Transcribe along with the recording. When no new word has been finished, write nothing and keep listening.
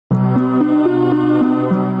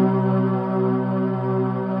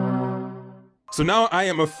So now I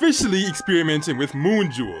am officially experimenting with moon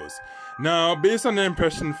jewels. Now, based on the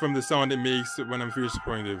impression from the sound it makes when I'm finished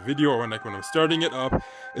recording the video or when I'm starting it up,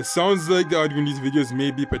 it sounds like the audio in these videos may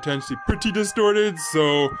be potentially pretty distorted,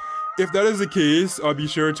 so if that is the case, I'll be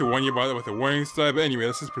sure to warn you about it with a warning slide. But anyway,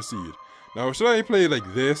 let's just proceed. Now, should I play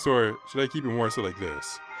like this or should I keep it more so like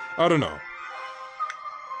this? I don't know.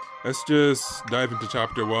 Let's just dive into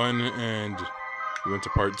chapter 1 and we went to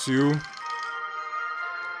part 2.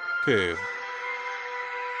 Okay.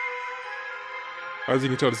 As you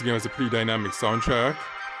can tell, this game has a pretty dynamic soundtrack.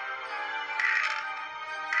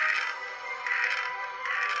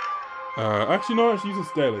 Actually, no, I should use a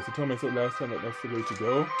stylus. I told myself last time that that's the way to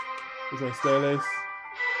go. Here's my stylus.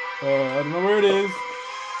 I don't know where it is.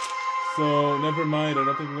 So, never mind. I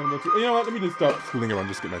don't think I'm going to go to... You know what? Let me just stop fooling around.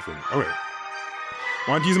 Just get my thing. Alright.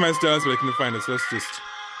 I want to use my stylus, but I couldn't find it. So, let's just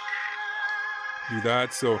do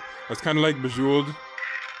that. So, that's kind of like Bejeweled.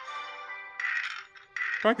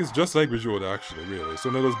 In fact, it's just like Bejeweled, actually, really. So,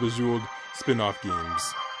 one of those Bejeweled spin-off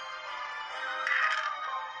games.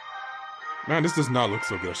 Man, this does not look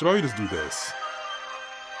so good. I should probably just do this.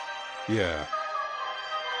 Yeah.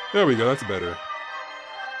 There we go, that's better.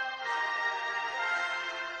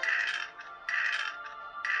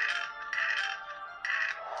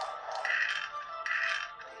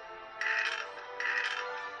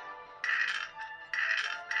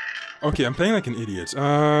 Okay, I'm playing like an idiot.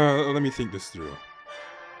 Let me think this through.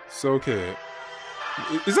 So, okay.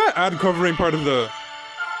 Is that ad covering part of the...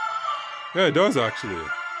 Yeah, it does, actually.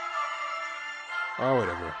 Oh,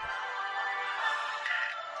 whatever.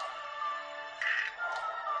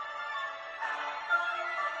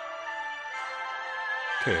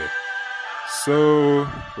 Okay. So,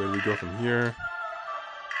 where do we go from here?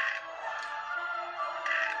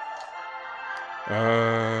 Here.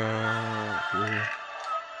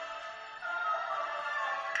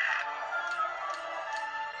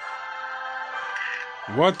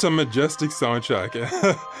 What a majestic soundtrack.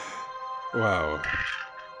 Wow.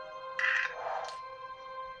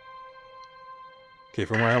 Okay,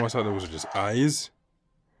 from where I almost thought those were just eyes.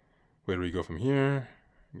 Where do we go from here?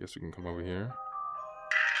 I guess we can come over here.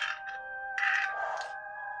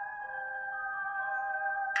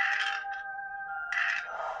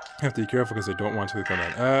 I have to be careful because I don't want to click on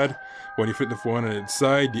that ad. When you flip the phone on its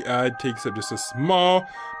side, the ad takes up just a small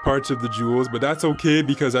part of the jewels, but that's okay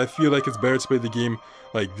because I feel like it's better to play the game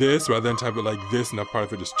like this rather than to have it like this and that part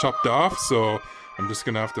of it just chopped off. So I'm just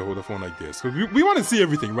gonna have to hold the phone like this. Because we want to see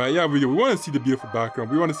everything, right? Yeah, we do. We want to see the beautiful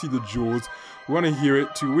background. We want to see the jewels. We want to hear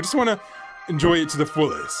it too. We just want to enjoy it to the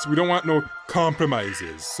fullest. We don't want no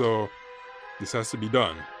compromises. So this has to be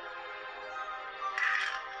done.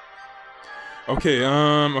 Okay,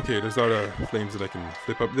 okay, there's a lot of flames that I can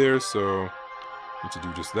flip up there, so I need to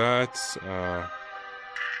do just that.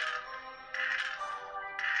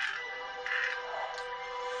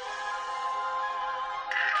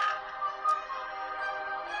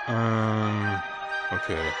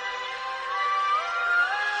 Okay.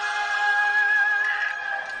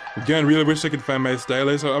 Again, really wish I could find my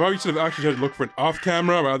stylus. I probably should have actually tried to look for it off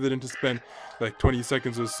camera rather than to spend like 20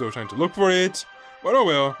 seconds or so trying to look for it. But oh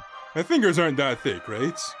well. My fingers aren't that thick,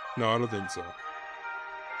 right? No, I don't think so.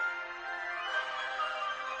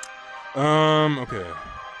 Okay.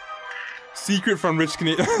 Secret from Rich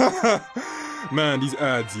Canadian. Man, these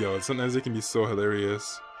ads, yo. Sometimes they can be so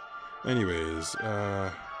hilarious. Anyways,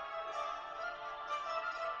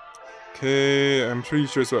 okay, I'm pretty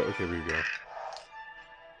sure so. Okay, here we go.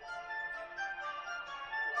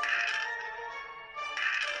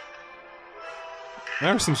 I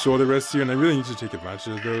have some shoulder rests here, and I really need to take advantage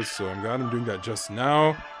of those, so I'm glad I'm doing that just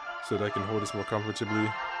now, so that I can hold this more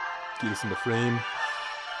comfortably, keep this in the frame.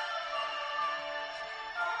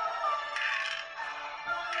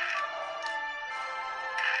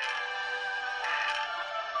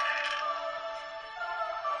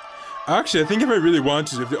 Actually, I think if I really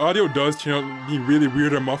wanted to, if the audio does turn out being really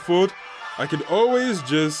weird or muffled, I could always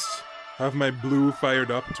just have my blue fired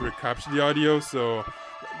up to capture the audio, so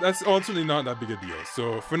that's ultimately not that big a deal.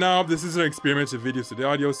 So for now, this is an experimental video, so the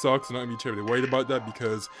audio sucks. I'm not gonna be terribly worried about that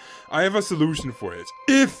because I have a solution for it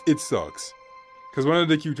if it sucks. Because one of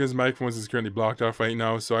the Q10's microphones is currently blocked off right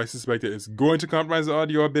now, so I suspect that it's going to compromise the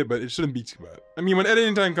audio a bit, but it shouldn't be too bad. I mean, when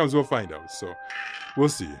editing time comes, we'll find out. So we'll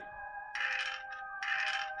see.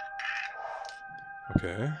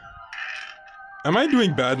 Okay. Am I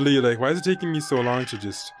doing badly? Like, why is it taking me so long to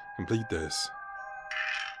just complete this?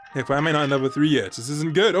 Heck, why am I not on level 3 yet? This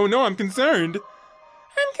isn't good. Oh no, I'm concerned.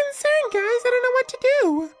 I'm concerned, guys. I don't know what to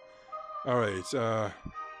do. Alright,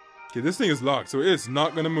 okay, this thing is locked, so it's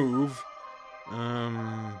not gonna move.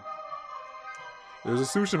 There's a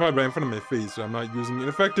solution probably right in front of my face, so I'm not using it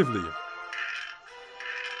effectively.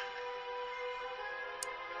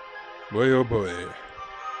 Boy, oh boy.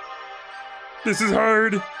 This is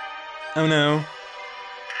hard! Oh no.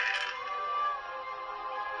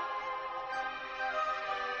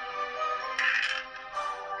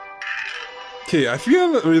 Okay, I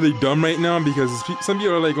feel really dumb right now because some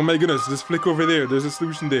people are like, oh my goodness, just flick over there, there's a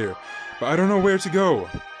solution there. But I don't know where to go.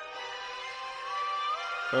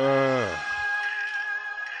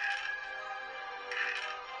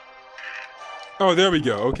 Oh, there we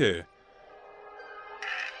go, okay.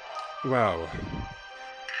 Wow.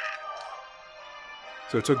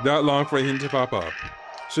 So it took that long for a hint to pop up.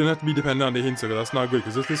 Shouldn't have to be dependent on the hint, so that's not good,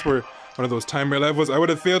 because if this were one of those timer levels, I would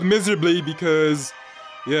have failed miserably because,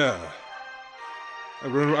 yeah. I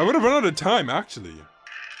would have run out of time, actually.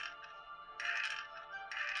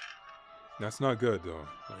 That's not good, though.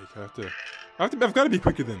 Like, I've got to be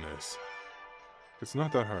quicker than this. It's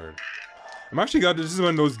not that hard. I'm actually glad this is one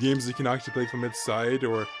of those games you can actually play from its side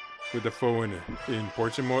or with the phone in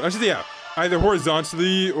portrait mode. Actually, yeah, either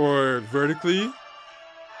horizontally or vertically.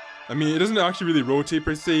 I mean, it doesn't actually really rotate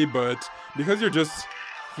per se, but because you're just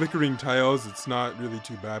flickering tiles, it's not really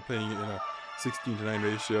too bad playing it in a 16:9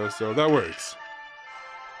 ratio, so that works.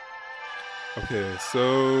 Okay,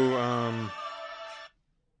 so,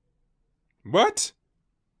 what?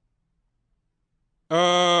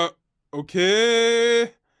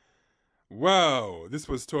 Okay. Wow, this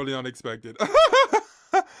was totally unexpected.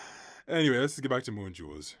 Anyway, let's get back to Moon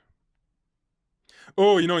Jewels.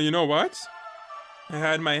 Oh, you know what? I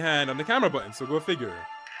had my hand on the camera button, so go figure.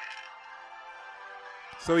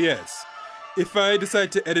 So yes, if I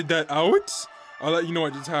decide to edit that out, I'll let you know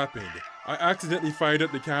what just happened. I accidentally fired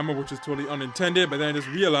up the camera, which is totally unintended, but then I just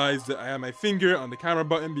realized that I had my finger on the camera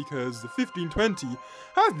button because the 1520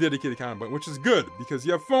 has a dedicated camera button, which is good because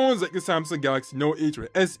you have phones like the Samsung Galaxy Note 8 or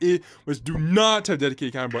SE, which do not have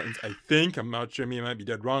dedicated camera buttons, I think. I'm not sure, I might be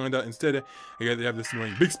dead wrong on that. Instead, I guess they have this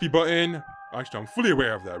annoying Bixby button. Actually, I'm fully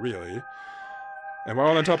aware of that, really. And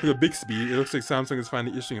while on topic of Bixby, it looks like Samsung is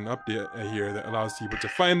finally issuing an update here that allows people to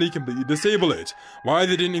finally completely disable it. Why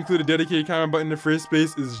they didn't include a dedicated camera button in the first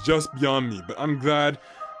place is just beyond me, but I'm glad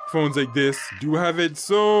phones like this do have it,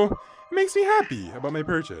 so it makes me happy about my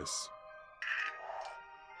purchase.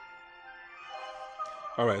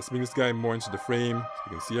 Alright, let's bring this guy more into the frame so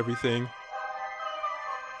we can see everything.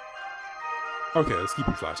 Okay, let's keep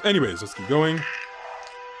him flash. Anyways, let's keep going.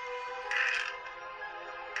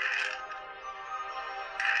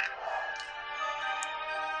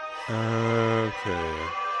 Okay.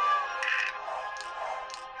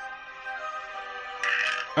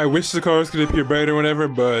 I wish the colors could appear brighter or whatever,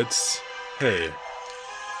 but hey.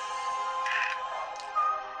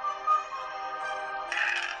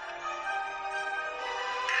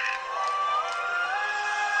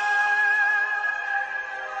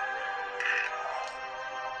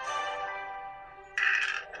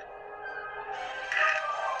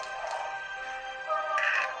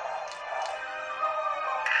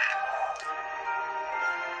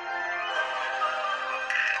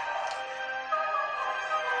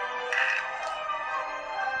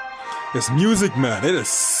 This music, man, it is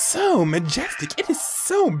so majestic. It is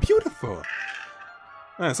so beautiful.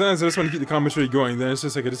 Sometimes I just want to keep the commentary going. Then it's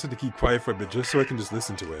just like I just have to keep quiet for a bit just so I can just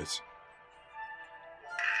listen to it.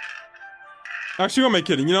 Actually, who am I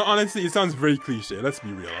kidding? You know, honestly, it sounds very cliche. Let's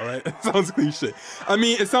be real, alright? It sounds cliche. I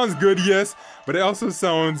mean, it sounds good, yes, but it also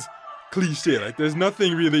sounds cliche. Like, there's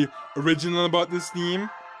nothing really original about this theme.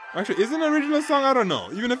 Actually, is it an original song? I don't know.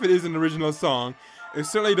 Even if it is an original song, it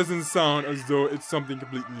certainly doesn't sound as though it's something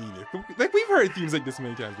completely new. Like, we've heard themes like this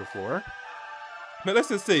many times before. But let's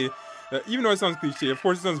just say that even though it sounds cliche, of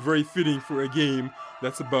course it sounds very fitting for a game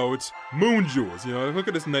that's about moon jewels. You know, look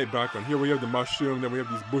at this night background. Here we have the mushroom, then we have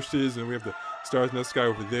these bushes, and we have the stars in the sky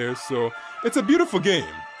over there. So, it's a beautiful game.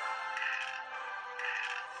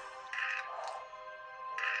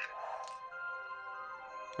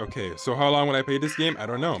 Okay, so how long will I play this game? I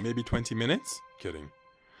don't know. Maybe 20 minutes? Kidding.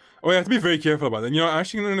 Oh, yeah, I have to be very careful about that. You know, I'm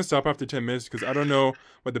actually going to stop after 10 minutes because I don't know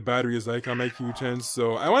what the battery is like on my Q10.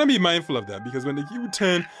 So I want to be mindful of that because when the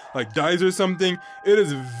Q10 like dies or something, it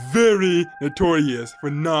is very notorious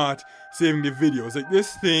for not saving the videos. Like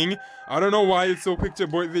this thing, I don't know why it's so quick to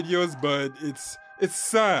abort videos, but it's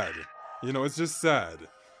sad. You know, it's just sad.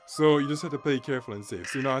 So you just have to play careful and safe.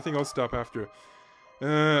 So, you know, I think I'll stop after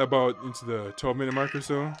about into the 12-minute mark or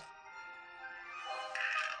so.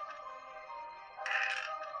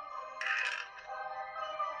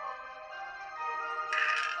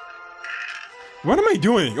 What am I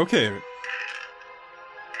doing? Okay.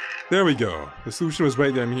 There we go. The solution was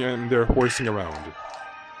right there, and they're horsing around.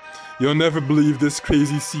 You'll never believe this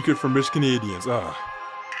crazy secret from rich Canadians. Ah.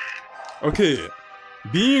 Okay.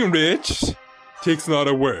 Being rich takes a lot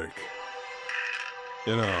of work.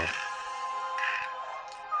 You know.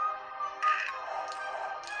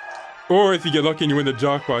 Or if you get lucky and you win the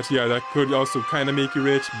jackpot, yeah, that could also kind of make you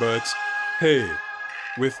rich, but hey,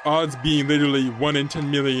 with odds being literally 1 in 10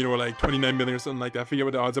 million or like 29 million or something like that, I forget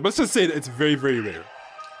what the odds are, but let's just say that it's very, very rare.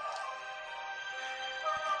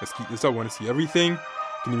 Let's keep this up. I want to see everything.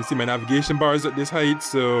 You can even see my navigation bars at this height,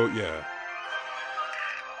 so yeah.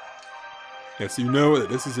 Yeah, so you know that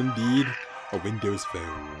this is indeed a Windows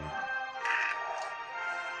phone.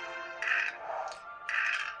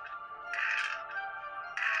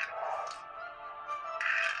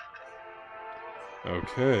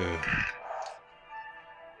 Okay.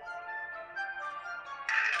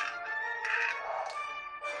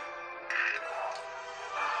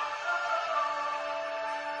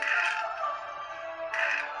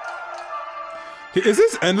 Okay, is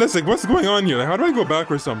this endless? Like, what's going on here? Like, how do I go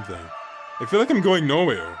back or something? I feel like I'm going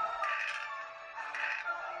nowhere.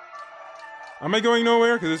 Am I going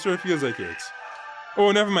nowhere? Because it sure feels like it.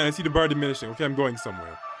 Oh, never mind. I see the bar diminishing. Okay, I'm going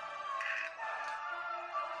somewhere.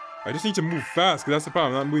 I just need to move fast, because that's the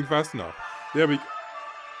problem. I'm not moving fast enough. There we go.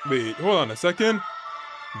 Wait, hold on a second.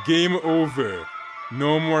 Game over.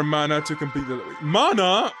 No more mana to complete the...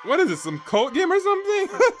 Mana? What is this, some cult game or something?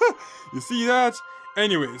 You see that?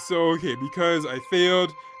 Anyway, so okay, because I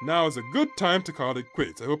failed, now is a good time to call it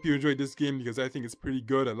quits. I hope you enjoyed this game because I think it's pretty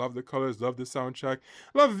good. I love the colors, love the soundtrack,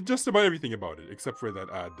 love just about everything about it, except for that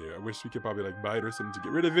ad there. I wish we could probably like buy it or something to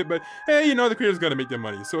get rid of it, but hey, you know, the creators gotta make their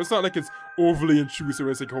money. So it's not like it's overly intrusive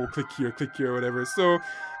where it's like, oh, click here, or whatever. So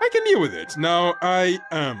I can deal with it. Now I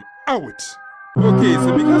am out. Okay,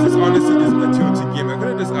 so because this honestly isn't a tilted game, I'm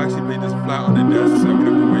gonna just actually play this flat on the desk, so I'm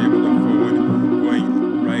gonna worry about the phone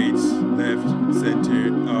going right, left, center,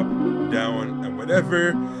 up, down, and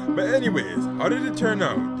whatever. But anyways, how did it turn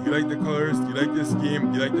out? Do you like the colors? Do you like this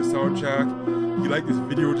game? Do you like the soundtrack? Do you like this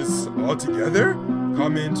video just all together?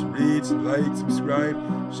 Comment, rate, like, subscribe,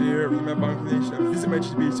 share, read my bank information, and visit my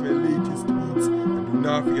page for my latest tweets. And do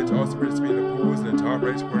not forget to also participate in the polls in the top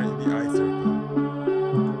right corner in the I circle.